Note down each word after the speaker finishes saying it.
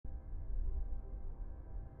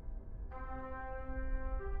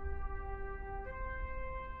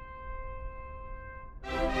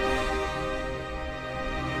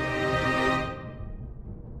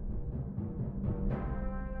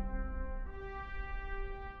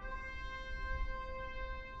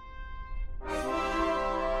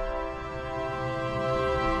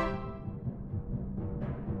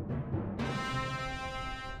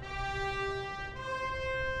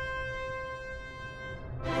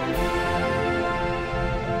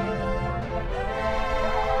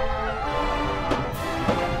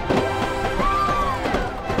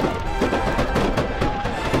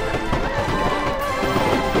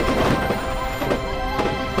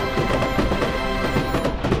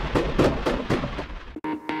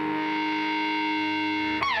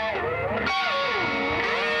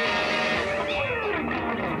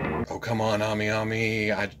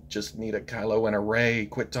Yummy. I just need a Kylo and a Rey.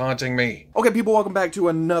 Quit taunting me. Okay, people, welcome back to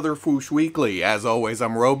another Fwoosh Weekly. As always,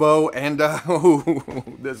 I'm Robo, and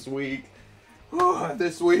this week,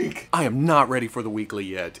 I am not ready for the weekly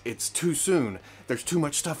yet. It's too soon. There's too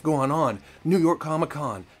much stuff going on. New York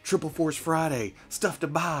Comic-Con, Triple Force Friday, stuff to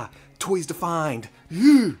buy, toys to find.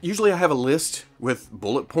 Usually I have a list with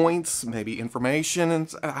bullet points, maybe information,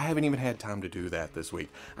 and I haven't even had time to do that this week.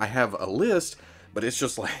 I have a list, but it's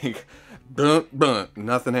just like,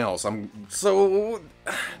 nothing else. So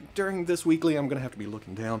during this weekly, I'm gonna have to be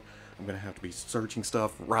looking down. I'm gonna have to be searching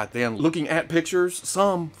stuff right then, looking at pictures,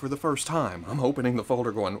 some for the first time. I'm opening the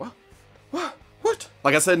folder going, what?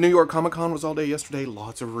 Like I said, New York Comic-Con was all day yesterday.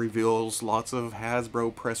 Lots of reveals, lots of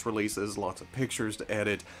Hasbro press releases, lots of pictures to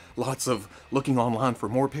edit, lots of looking online for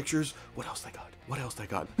more pictures. What else they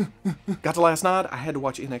got? Got to last night, I had to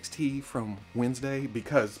watch NXT from Wednesday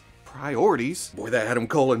because priorities. Boy, that Adam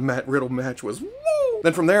Cole and Matt Riddle match was woo!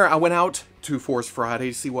 Then from there, I went out to Force Friday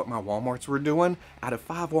to see what my Walmarts were doing. Out of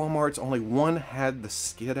 5 Walmarts, only one had the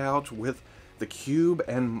skid out with the cube,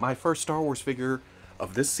 and my first Star Wars figure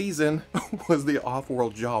of this season was the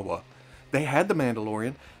Off-World Jawa. They had the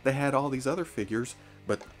Mandalorian, they had all these other figures,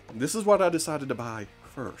 but this is what I decided to buy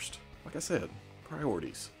first. Like I said,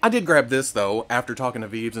 priorities. I did grab this though, after talking to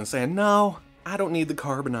Veebs and saying, no, I don't need the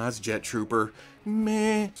carbonized Jet Trooper.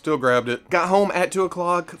 Meh. Still grabbed it. Got home at 2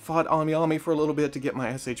 o'clock, fought Ami for a little bit to get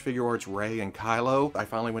my SH Figure Arts Rey and Kylo. I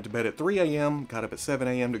finally went to bed at 3 a.m., got up at 7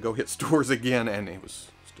 a.m. to go hit stores again, and it was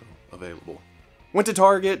still available. Went to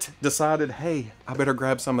Target, decided, hey, I better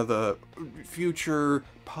grab some of the future,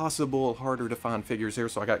 possible, harder to find figures here.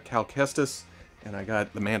 So I got Cal Kestis, and I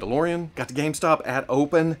got the Mandalorian. Got to GameStop at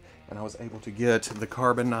open, and I was able to get the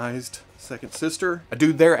carbonized second sister. A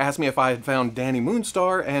dude there asked me if I had found Danny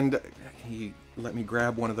Moonstar, and he let me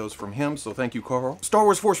grab one of those from him, so thank you, Carl. Star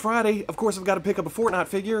Wars Force Friday, of course I've got to pick up a Fortnite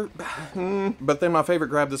figure. But then my favorite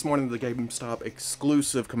grab this morning, the GameStop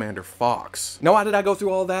exclusive Commander Fox. Now why did I go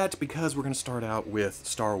through all that? Because we're going to start out with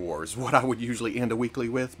Star Wars, what I would usually end a weekly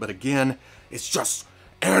with, but again, it's just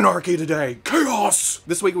anarchy today. Chaos!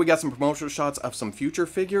 This week we got some promotional shots of some future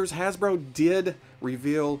figures. Hasbro did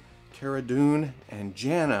reveal Cara Dune and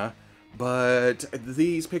Janna, but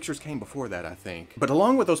these pictures came before that, I think. But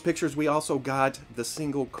along with those pictures, we also got the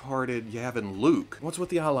single-carded Yavin Luke. What's with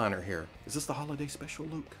the eyeliner here? Is this the holiday special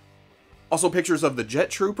Luke? Also pictures of the Jet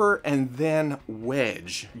Trooper and then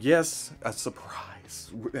Wedge. Yes, a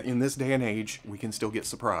surprise. In this day and age, we can still get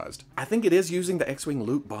surprised. I think it is using the X-Wing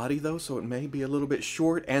Luke body though, so it may be a little bit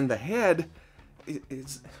short, and the head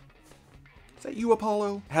is that you,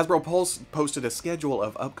 Apollo? Hasbro Pulse posted a schedule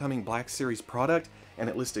of upcoming Black Series product, and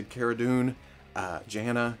it listed Cara Dune,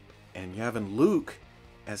 Janna, and Yavin Luke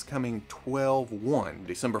as coming 12/1,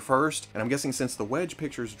 December 1st. And I'm guessing since the Wedge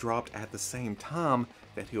pictures dropped at the same time,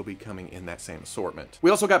 that he'll be coming in that same assortment. We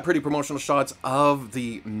also got pretty promotional shots of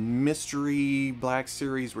the mystery Black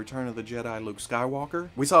Series Return of the Jedi Luke Skywalker.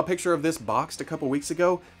 We saw a picture of this boxed a couple weeks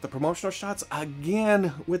ago. The promotional shots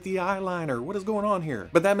again with the eyeliner. What is going on here?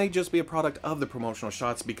 But that may just be a product of the promotional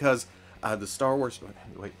shots because the Star Wars,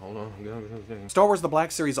 wait, hold on. Star Wars The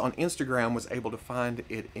Black Series on Instagram was able to find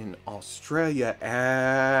it in Australia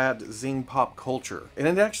at Zing Pop Culture. And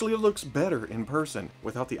it actually looks better in person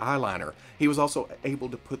without the eyeliner. He was also able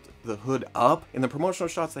to put the hood up. In the promotional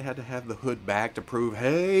shots, they had to have the hood back to prove,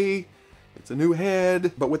 hey, it's a new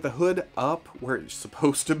head. But with the hood up where it's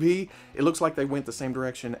supposed to be, it looks like they went the same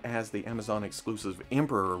direction as the Amazon exclusive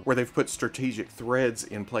Emperor, where they've put strategic threads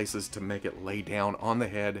in places to make it lay down on the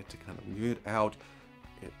head to kind of get out.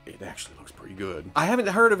 It actually looks pretty good. I haven't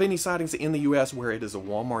heard of any sightings in the US where it is a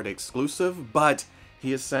Walmart exclusive, but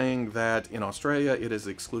he is saying that in Australia it is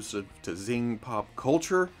exclusive to Zing Pop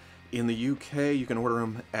Culture. In the UK, you can order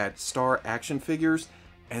them at Star Action Figures,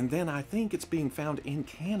 and then I think it's being found in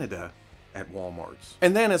Canada at Walmart's.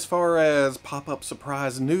 And then as far as pop-up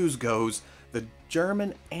surprise news goes, the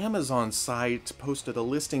German Amazon site posted a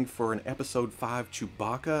listing for an Episode 5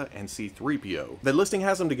 Chewbacca and C-3PO. The listing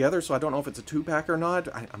has them together, so I don't know if it's a 2-pack or not.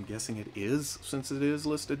 I'm guessing it is, since it is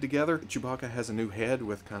listed together. Chewbacca has a new head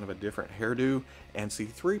with kind of a different hairdo, and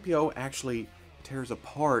C-3PO actually tears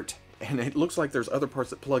apart, and it looks like there's other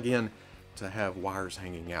parts that plug in to have wires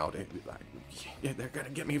hanging out. Yeah, they're gonna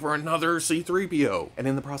get me for another C-3PO. And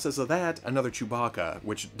in the process of that, another Chewbacca,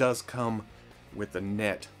 which does come with the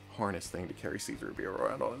net harness thing to carry C-3PO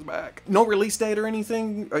around on his back. No release date or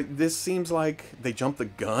anything. This seems like they jumped the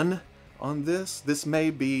gun on this. This may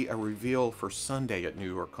be a reveal for Sunday at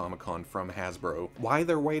New York Comic-Con from Hasbro. Why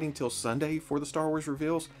they're waiting till Sunday for the Star Wars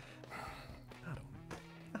reveals?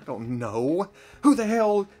 I don't know. Who the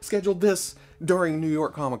hell scheduled this during New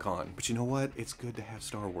York Comic Con? But you know what? It's good to have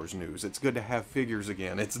Star Wars news. It's good to have figures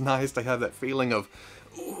again. It's nice to have that feeling of,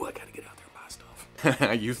 ooh, I gotta get out there and buy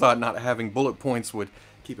stuff. You thought not having bullet points would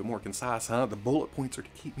keep it more concise, huh? The bullet points are to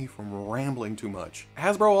keep me from rambling too much.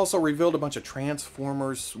 Hasbro also revealed a bunch of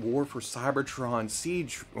Transformers, War for Cybertron,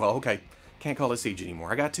 Siege. Well, okay, can't call it Siege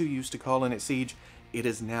anymore. I got too used to calling it Siege. It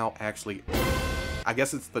is now actually, I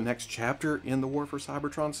guess it's the next chapter in the War for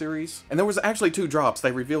Cybertron series. And there was actually 2 drops.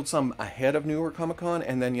 They revealed some ahead of New York Comic Con,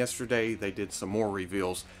 and then yesterday they did some more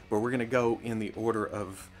reveals, but we're gonna go in the order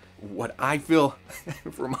of what I feel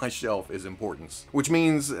for my shelf is importance. Which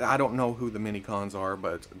means I don't know who the mini-cons are,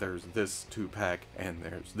 but there's this 2-pack and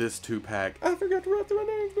there's this 2-pack. I forgot to write the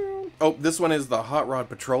names down. Oh, this one is the Hot Rod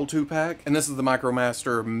Patrol 2-pack, and this is the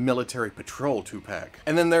Micromaster Military Patrol 2-pack.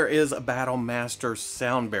 And then there is a Battle Master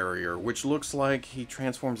Sound Barrier, which looks like he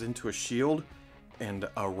transforms into a shield and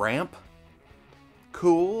a ramp.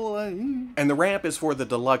 Cool. And the ramp is for the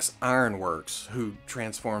Deluxe Ironworks, who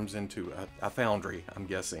transforms into a foundry, I'm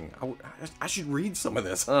guessing. I should read some of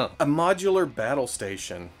this, huh? A modular battle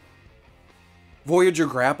station. Voyager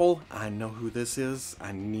Grapple, I know who this is.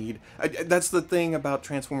 That's the thing about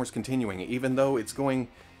Transformers continuing. Even though it's going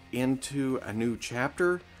into a new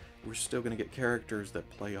chapter, we're still going to get characters that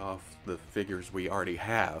play off the figures we already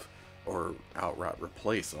have, or outright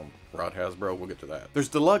replace them. Rod Hasbro, we'll get to that. There's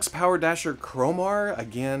Deluxe Power Dasher Chromar,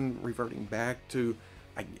 again reverting back to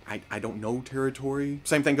I don't know territory.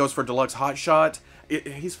 Same thing goes for Deluxe Hotshot.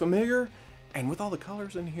 He's familiar, and with all the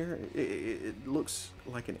colors in here, it looks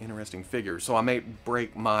like an interesting figure. So I may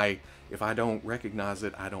break my if I don't recognize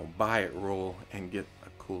it, I don't buy it rule and get a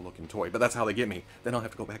cool looking toy. But that's how they get me. Then I'll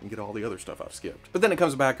have to go back and get all the other stuff I've skipped. But then it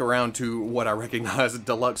comes back around to what I recognize: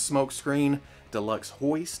 Deluxe Smokescreen, Deluxe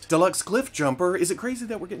Hoist, Deluxe Cliff Jumper. Is it crazy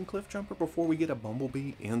that we're getting Cliff Jumper before we get a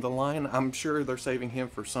Bumblebee in the line? I'm sure they're saving him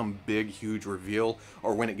for some big, huge reveal,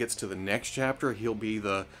 or when it gets to the next chapter, he'll be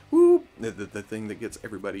the whoop, the thing that gets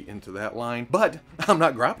everybody into that line. But I'm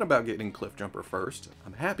not griping about getting Cliff Jumper first.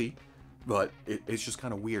 I'm happy, but it's just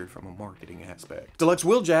kind of weird from a marketing aspect. Deluxe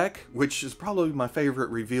Wheeljack, which is probably my favorite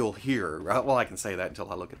reveal here. Well, I can say that until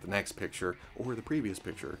I look at the next picture, or the previous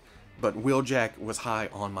picture. But Wheeljack was high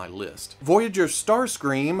on my list. Voyager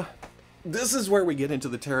Starscream. This is where we get into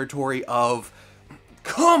the territory of,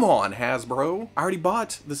 come on, Hasbro. I already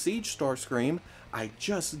bought the Siege Starscream. I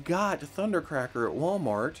just got Thundercracker at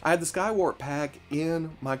Walmart. I had the Skywarp pack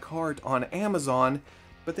in my cart on Amazon,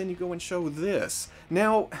 but then you go and show this.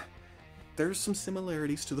 Now, there's some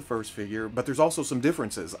similarities to the first figure, but there's also some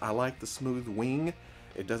differences. I like the smooth wing.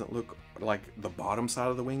 It doesn't look like the bottom side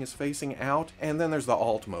of the wing is facing out. And then there's the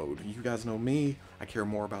alt mode. You guys know me, I care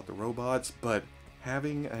more about the robots, but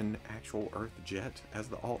having an actual Earth jet as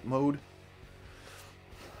the alt mode,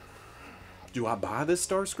 do I buy this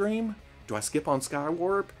Starscream? Do I skip on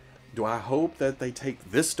Skywarp? Do I hope that they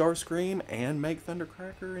take this Starscream and make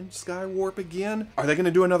Thundercracker and Skywarp again? Are they going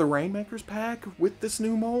to do another Rainmakers pack with this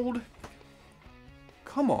new mold?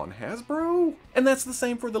 Come on, Hasbro. And that's the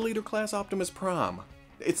same for the Leader Class Optimus Prime.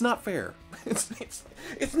 It's not fair.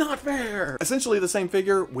 It's not fair. Essentially the same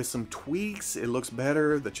figure with some tweaks. It looks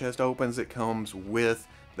better. The chest opens. It comes with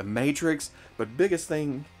the Matrix. But biggest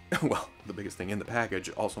thing, well, the biggest thing in the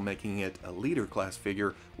package, also making it a Leader Class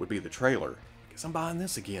figure, would be the trailer. Guess I'm buying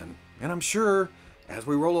this again. And I'm sure as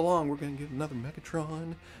we roll along, we're going to get another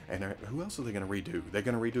Megatron. And who else are they going to redo? They're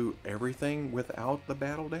going to redo everything without the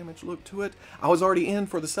battle damage look to it. I was already in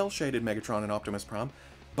for the cel-shaded Megatron and Optimus Prime,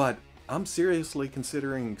 but I'm seriously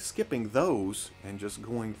considering skipping those and just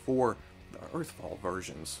going for the Earthfall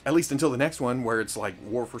versions. At least until the next one, where it's like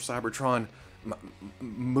War for Cybertron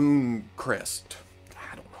Moon Crest.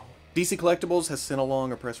 I don't know. DC Collectibles has sent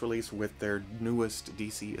along a press release with their newest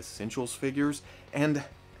DC Essentials figures, and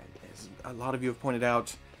as a lot of you have pointed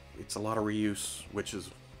out, it's a lot of reuse, which is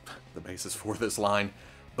the basis for this line.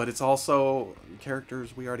 But it's also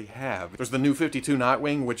characters we already have. There's the new 52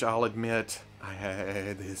 Nightwing, which I'll admit,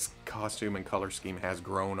 his costume and color scheme has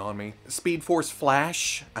grown on me. Speed Force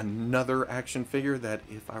Flash, another action figure that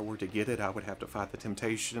if I were to get it, I would have to fight the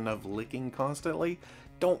temptation of licking constantly.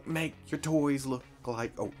 Don't make your toys look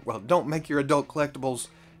like, don't make your adult collectibles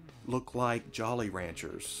look like Jolly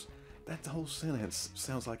Ranchers. That whole sentence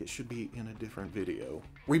sounds like it should be in a different video.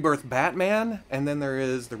 Rebirth Batman, and then there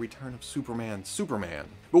is the return of Superman.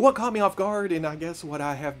 But what caught me off guard, and I guess what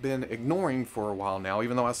I have been ignoring for a while now,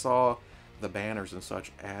 even though I saw the banners and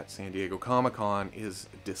such at San Diego Comic-Con, is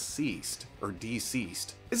Deceased.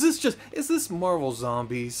 Is this Marvel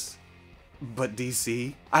Zombies, but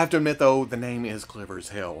DC? I have to admit though, the name is clever as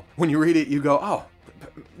hell. When you read it, you go, oh,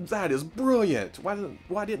 That is brilliant.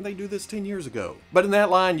 Why didn't they do this 10 years ago? But in that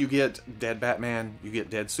line, you get dead Batman, you get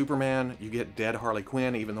dead Superman, you get dead Harley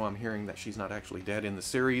Quinn, even though I'm hearing that she's not actually dead in the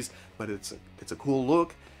series, but it's a cool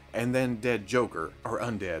look. And then dead Joker, or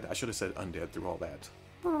undead. I should have said undead through all that.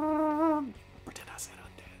 Pretend I said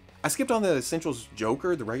undead. I skipped on the Essentials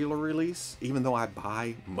Joker, the regular release, even though I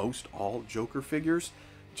buy most all Joker figures,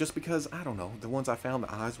 just because, I don't know, the ones I found,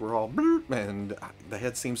 the eyes were all bloop and the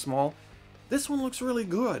head seemed small. This one looks really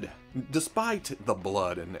good, despite the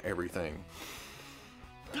blood and everything.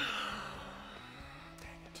 Dang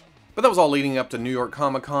it. But that was all leading up to New York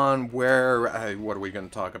Comic Con, where, what are we going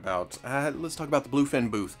to talk about? Let's talk about the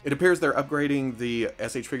Bluefin booth. It appears they're upgrading the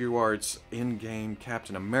SH Figure Arts in-game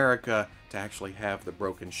Captain America to actually have the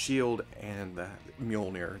broken shield and the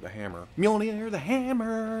Mjolnir, the hammer. Mjolnir, the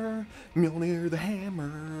hammer! Mjolnir, the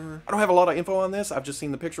hammer! I don't have a lot of info on this. I've just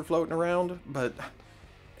seen the picture floating around, but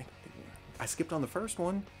I skipped on the first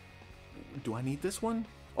one. Do I need this one?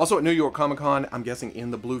 Also at New York Comic Con, I'm guessing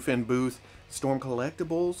in the Bluefin booth, Storm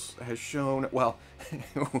Collectibles has shown, well,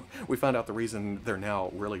 we found out the reason they're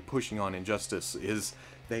now really pushing on Injustice is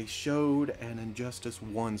they showed an Injustice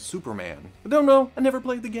 1 Superman. I don't know, I never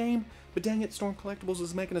played the game, but dang it, Storm Collectibles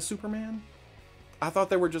is making a Superman? I thought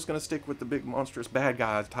they were just going to stick with the big monstrous bad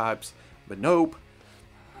guy types, but nope.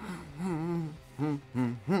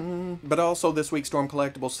 But also this week Storm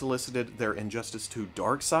Collectibles solicited their Injustice 2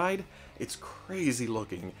 Darkseid. It's crazy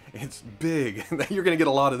looking. It's big. You're gonna get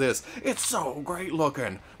a lot of this. It's so great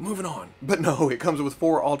looking. Moving on. But no, it comes with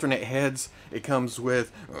 4 alternate heads. It comes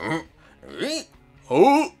with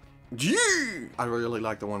oh gee. I really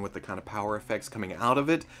like the one with the kind of power effects coming out of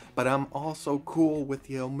it, but I'm also cool with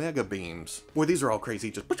the Omega beams. Boy, these are all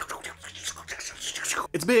crazy. Just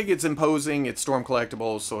it's big, it's imposing, it's Storm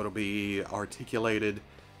Collectibles, so it'll be articulated.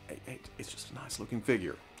 It's just a nice looking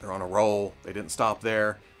figure. They're on a roll. They didn't stop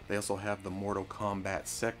there. They also have the Mortal Kombat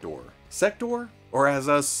Sector. Sector? Or as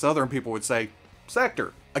us Southern people would say,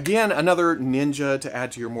 Sector. Again, another ninja to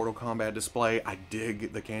add to your Mortal Kombat display. I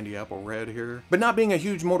dig the candy apple red here. But not being a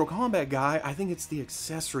huge Mortal Kombat guy, I think it's the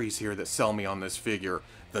accessories here that sell me on this figure.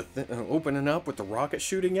 The opening up with the rocket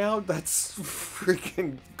shooting out, that's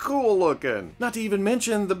freaking cool looking. Not to even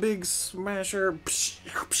mention the big smasher.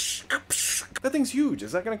 That thing's huge.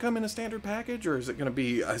 Is that going to come in a standard package, or is it going to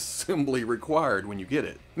be assembly required when you get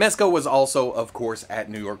it? Mezco was also, of course, at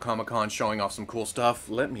New York Comic Con showing off some cool stuff.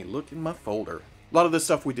 Let me look in my folder. A lot of this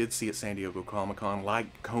stuff we did see at San Diego Comic Con,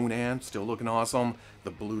 like Conan, still looking awesome.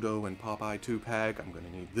 The Bluto and Popeye 2-pack, I'm going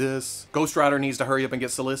to need this. Ghost Rider needs to hurry up and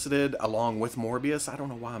get solicited, along with Morbius. I don't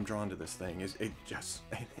know why I'm drawn to this thing. It's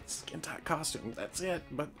skin tight costume, that's it,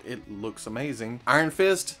 but it looks amazing. Iron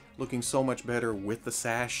Fist, looking so much better with the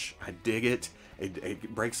sash. I dig it.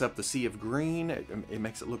 It breaks up the sea of green. It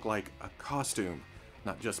makes it look like a costume,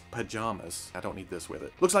 not just pajamas. I don't need this with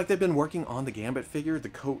it. Looks like they've been working on the Gambit figure. The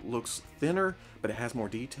coat looks thinner, but it has more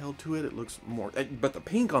detail to it. It looks more, but the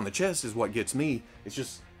pink on the chest is what gets me. It's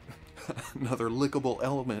just another lickable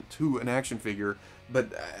element to an action figure,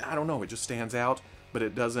 but I don't know, it just stands out, but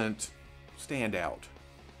it doesn't stand out.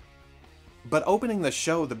 But opening the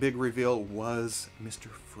show, the big reveal was Mr.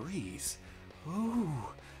 Freeze. Ooh,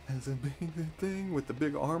 has a big thing with the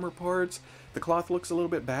big armor parts. The cloth looks a little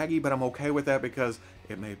bit baggy, but I'm okay with that because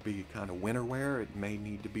it may be kind of winter wear. It may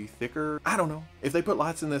need to be thicker. I don't know. If they put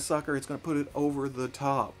lights in this sucker, it's going to put it over the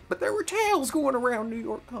top. But there were tales going around New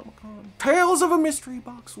York Comic Con. Tales of a mystery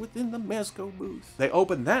box within the Mezco booth. They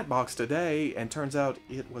opened that box today, and turns out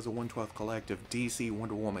it was a 1/12 Collective DC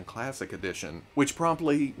Wonder Woman Classic Edition, which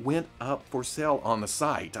promptly went up for sale on the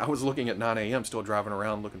site. I was looking at 9 a.m. still driving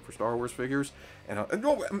around looking for Star Wars figures, and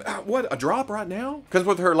what, a drop right now? Comes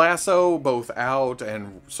with her lasso, both out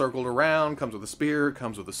and circled around, comes with a spear,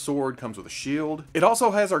 comes with a sword, comes with a shield. It also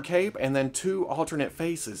has her cape and then 2 alternate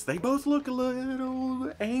faces. They both look a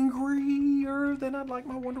little angrier than I'd like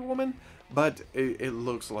my Wonder Woman, but it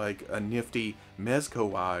looks like a nifty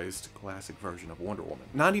Mezco-ized classic version of Wonder Woman.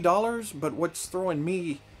 $90, but what's throwing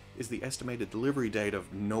me is the estimated delivery date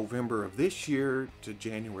of November of this year to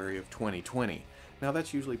January of 2020. Now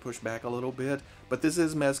that's usually pushed back a little bit, but this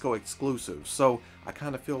is Mezco exclusive, so I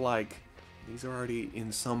kind of feel like these are already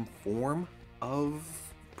in some form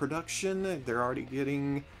of production. They're already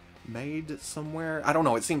getting made somewhere. I don't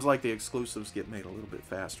know, it seems like the exclusives get made a little bit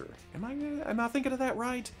faster. Am I thinking of that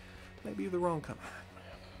right? Maybe the wrong company.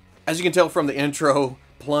 As you can tell from the intro,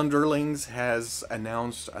 Plunderlings has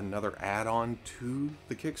announced another add-on to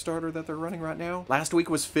the Kickstarter that they're running right now. Last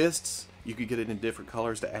week was Fists, You could get it in different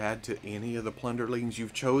colors to add to any of the plunderlings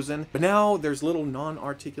you've chosen. But now there's little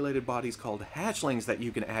non-articulated bodies called hatchlings that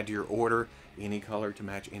you can add to your order, any color to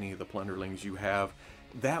match any of the plunderlings you have.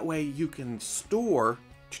 That way you can store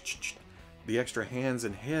the extra hands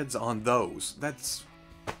and heads on those. That's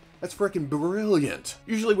freaking brilliant.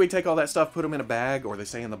 Usually we take all that stuff, put them in a bag, or they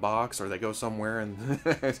stay in the box, or they go somewhere, and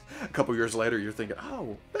a couple years later you're thinking,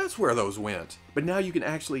 oh, that's where those went. But now you can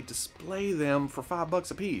actually display them for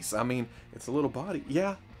 $5 a piece. I mean, it's a little body.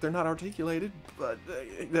 Yeah, they're not articulated, but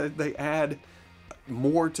they add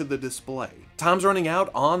more to the display. Time's running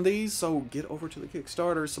out on these, so get over to the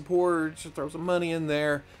Kickstarter, support, throw some money in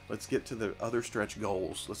there. Let's get to the other stretch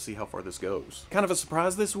goals. Let's see how far this goes. Kind of a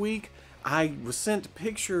surprise this week. I was sent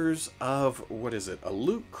pictures of, what is it, a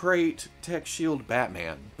Loot Crate Tech Shield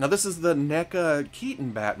Batman. Now this is the NECA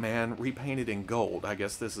Keaton Batman repainted in gold. I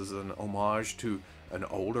guess this is an homage to an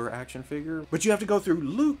older action figure. But you have to go through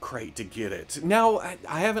Loot Crate to get it. Now,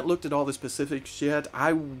 I haven't looked at all the specifics yet.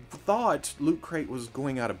 I thought Loot Crate was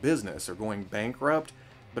going out of business or going bankrupt.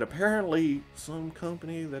 But apparently, some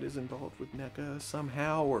company that is involved with NECA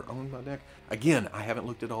somehow, or owned by NECA. Again, I haven't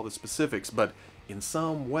looked at all the specifics, but in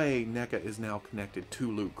some way, NECA is now connected to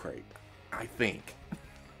Loot Crate. I think.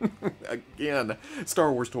 Again,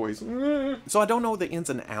 Star Wars toys. So I don't know the ins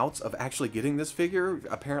and outs of actually getting this figure.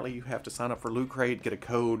 Apparently, you have to sign up for Loot Crate, get a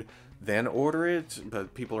code, then order it.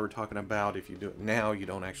 But people are talking about if you do it now, you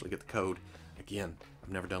don't actually get the code. Again, I've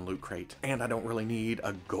never done Loot Crate, and I don't really need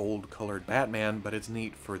a gold-colored Batman, but it's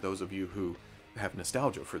neat for those of you who have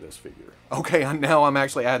nostalgia for this figure. Okay, now I'm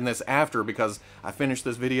actually adding this after because I finished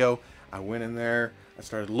this video, I went in there, I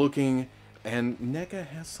started looking, and NECA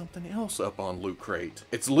has something else up on Loot Crate.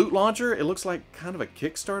 It's Loot Launcher. It looks like kind of a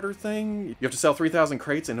Kickstarter thing. You have to sell 3,000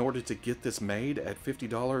 crates in order to get this made at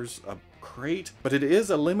 $50 a crate, but it is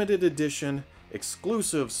a limited edition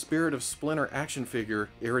exclusive Spirit of Splinter action figure,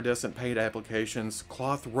 iridescent paint applications,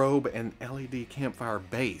 cloth robe, and LED campfire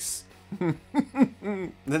base.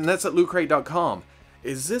 Then that's at lootcrate.com.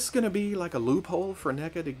 Is this going to be like a loophole for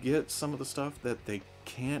NECA to get some of the stuff that they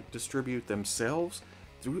can't distribute themselves?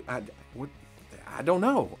 I don't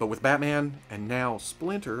know. But with Batman and now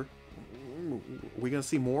Splinter, we gonna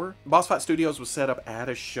see more? Boss Fight Studios was set up at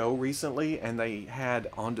a show recently, and they had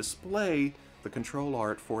on display the control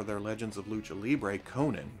art for their Legends of Lucha Libre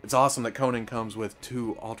Conan. It's awesome that Conan comes with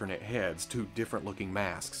 2 alternate heads, 2 different looking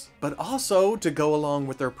masks. But also, to go along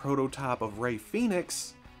with their prototype of Rey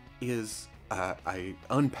Fenix is a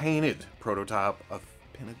unpainted prototype of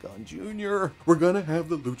Pentagon Jr. We're gonna have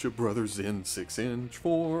the Lucha Brothers in 6-inch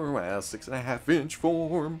form, 6.5-inch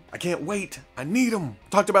form. I can't wait. I need them.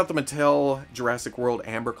 Talked about the Mattel Jurassic World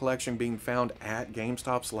Amber Collection being found at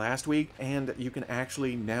GameStops last week, and you can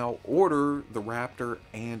actually now order the Raptor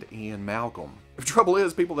and Ian Malcolm. The trouble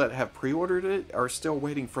is, people that have pre-ordered it are still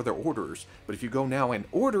waiting for their orders, but if you go now and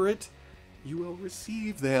order it, you will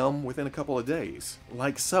receive them within a couple of days,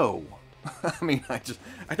 like so. I mean,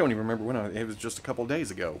 I don't even remember when it was just a couple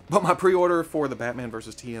days ago. But my pre-order for the Batman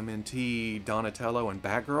vs. TMNT, Donatello, and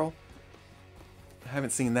Batgirl, I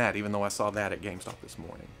haven't seen that, even though I saw that at GameStop this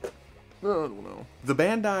morning. I don't know. The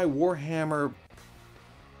Bandai Warhammer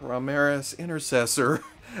Ramirez Intercessor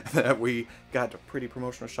that we got pretty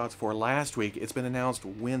promotional shots for last week, it's been announced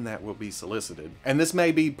when that will be solicited. And this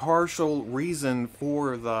may be partial reason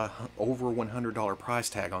for the over $100 price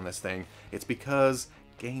tag on this thing. It's because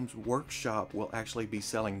Games Workshop will actually be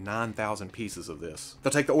selling 9,000 pieces of this.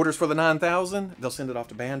 They'll take the orders for the 9,000, they'll send it off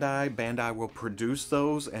to Bandai. Bandai will produce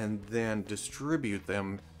those and then distribute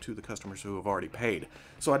them to the customers who have already paid.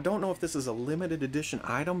 So I don't know if this is a limited edition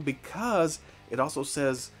item because it also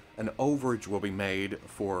says an overage will be made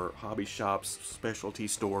for hobby shops, specialty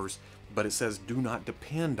stores, but it says do not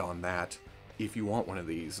depend on that. If you want one of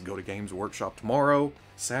these, go to Games Workshop tomorrow,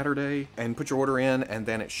 Saturday, and put your order in, and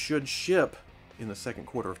then it should ship in the second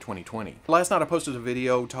quarter of 2020. Last night I posted a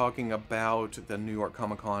video talking about the New York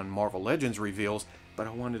Comic Con Marvel Legends reveals, but I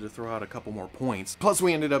wanted to throw out a couple more points. Plus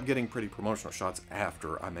we ended up getting pretty promotional shots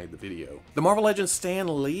after I made the video. The Marvel Legends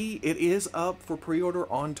Stan Lee, it is up for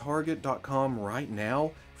pre-order on Target.com right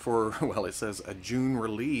now for, well, it says a June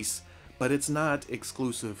release, but it's not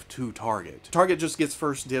exclusive to Target. Target just gets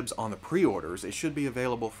first dibs on the pre-orders. It should be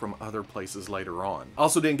available from other places later on.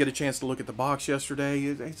 Also didn't get a chance to look at the box yesterday.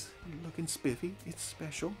 It's looking spiffy. It's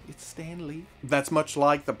special. It's Stan Lee. That's much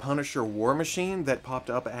like the Punisher War Machine that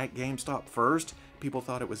popped up at GameStop first, people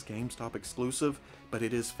thought it was GameStop exclusive, but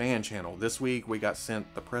it is fan channel. This week we got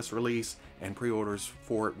sent the press release, and pre-orders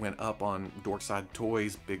for it went up on Dorkside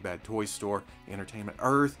Toys, Big Bad Toy Store, Entertainment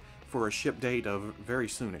Earth, for a ship date of very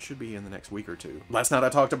soon. It should be in the next week or two. Last night I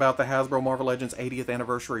talked about the Hasbro Marvel Legends 80th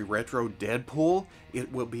Anniversary Retro Deadpool.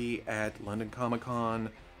 It will be at London Comic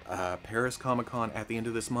Con, Paris Comic Con at the end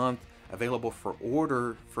of this month. Available for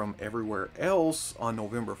order from everywhere else on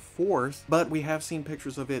November 4th, but we have seen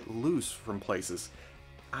pictures of it loose from places.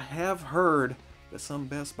 I have heard that some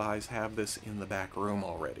Best Buys have this in the back room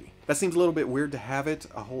already. That seems a little bit weird to have it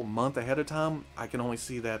a whole month ahead of time. I can only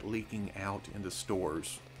see that leaking out into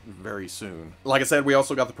stores very soon. Like I said, we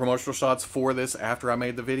also got the promotional shots for this after I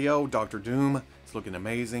made the video. Dr. Doom is looking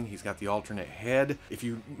amazing. He's got the alternate head. If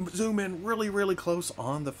you zoom in really close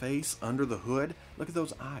on the face under the hood, look at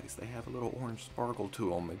those eyes. They have a little orange sparkle to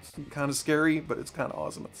them. It's kind of scary, but it's kind of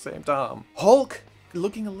awesome at the same time. Hulk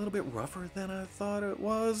looking a little bit rougher than I thought it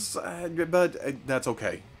was, but that's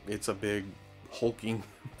okay. It's a big hulking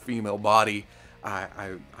female body.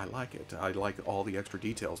 I like it. I like all the extra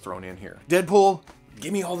details thrown in here. Deadpool.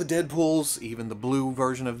 Give me all the Deadpools, even the blue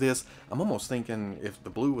version of this. I'm almost thinking if the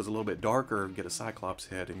blue was a little bit darker, get a Cyclops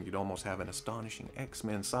head and you'd almost have an astonishing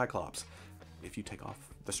X-Men Cyclops if you take off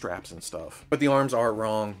the straps and stuff. But the arms are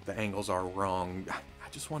wrong, the angles are wrong. I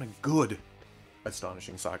just want a good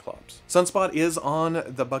astonishing Cyclops. Sunspot is on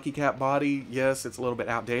the Bucky Cap body. Yes, it's a little bit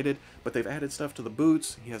outdated, but they've added stuff to the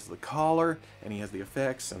boots. He has the collar and he has the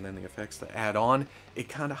effects, and then the effects that add on. It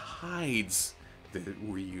kind of hides the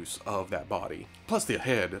reuse of that body. Plus the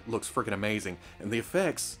head looks freaking amazing, and the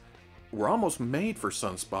effects were almost made for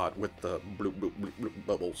Sunspot with the bloop, bloop, bloop, bloop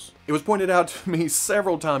bubbles. It was pointed out to me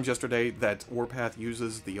several times yesterday that Warpath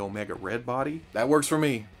uses the Omega Red body. That works for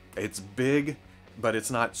me. It's big, but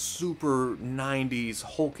it's not super 90s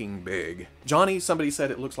hulking big. Johnny, somebody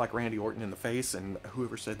said it looks like Randy Orton in the face, and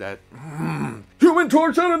whoever said that, Human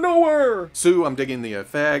Torch out of nowhere! Sue, I'm digging the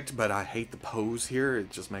effect, but I hate the pose here. It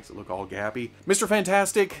just makes it look all gappy. Mr.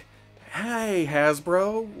 Fantastic, hey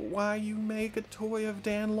Hasbro, why you make a toy of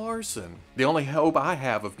Dan Larson? The only hope I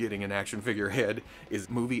have of getting an action figure head is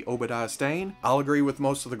movie Obadiah Stane. I'll agree with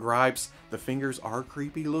most of the gripes. The fingers are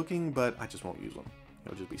creepy looking, but I just won't use them.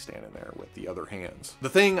 He'll just be standing there with the other hands. The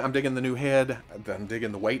Thing, I'm digging the new head. I'm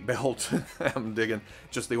digging the weight belt. I'm digging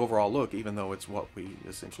just the overall look, even though it's what we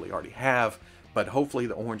essentially already have. But hopefully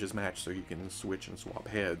the oranges match so you can switch and swap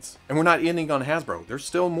heads. And we're not ending on Hasbro. There's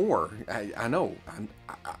still more. I know.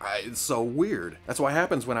 It's so weird. That's what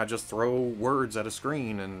happens when I just throw words at a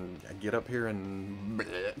screen and I get up here and...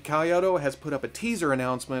 Kyoto has put up a teaser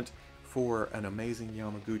announcement for an amazing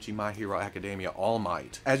Yamaguchi My Hero Academia All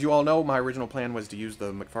Might. As you all know, my original plan was to use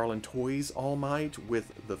the McFarlane Toys All Might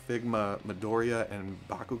with the Figma Midoriya and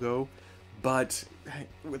Bakugo, but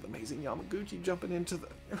with amazing Yamaguchi jumping into the...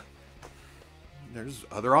 There's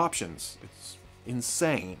other options. It's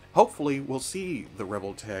insane. Hopefully we'll see the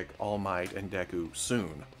Rebel Tech, All Might, and Deku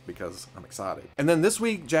soon, because I'm excited. And then this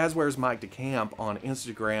week, Jazzwares Mike DeCamp on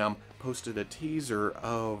Instagram posted a teaser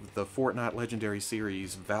of the Fortnite Legendary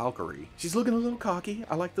Series Valkyrie. She's looking a little cocky.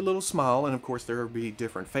 I like the little smile, and of course there will be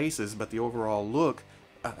different faces, but the overall look,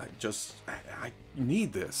 I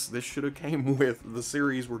need this. This should have came with the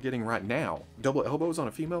series we're getting right now. Double elbows on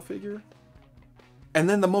a female figure? And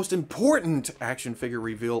then the most important action figure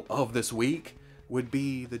reveal of this week would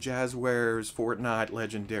be the Jazzwares Fortnite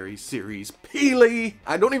Legendary Series Peely.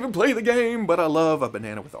 I don't even play the game, but I love a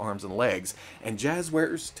banana with arms and legs. And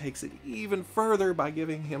Jazzwares takes it even further by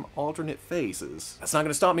giving him alternate faces. That's not going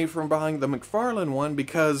to stop me from buying the McFarlane one,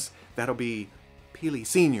 because that'll be Peely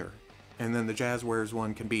Sr. And then the Jazzwares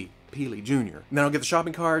one can be Peely Jr. And then I'll get the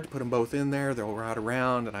shopping cart, put them both in there, they'll ride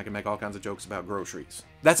around, and I can make all kinds of jokes about groceries.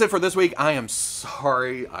 That's it for this week. I am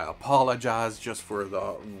sorry. I apologize just for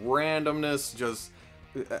the randomness.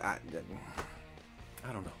 I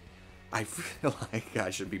don't know. I feel like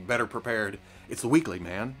I should be better prepared. It's the weekly,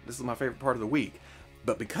 man. This is my favorite part of the week.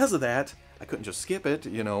 But because of that, I couldn't just skip it,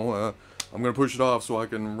 you know. I'm going to push it off so I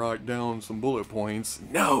can write down some bullet points.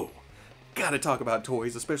 No! Gotta talk about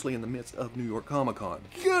toys, especially in the midst of New York Comic Con.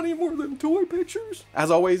 Got any more of them toy pictures? As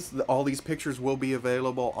always, all these pictures will be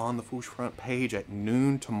available on the Fwoosh front page at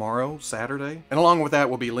noon tomorrow, Saturday. And along with that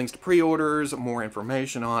will be links to pre-orders, more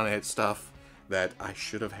information on it, stuff that I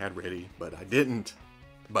should have had ready, but I didn't.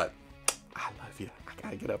 But I love you. I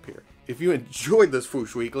gotta get up here. If you enjoyed this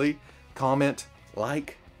Fwoosh Weekly, comment,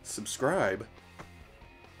 like, subscribe.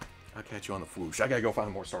 I'll catch you on the Fwoosh. I gotta go find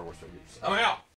more Star Wars figures. I'm out!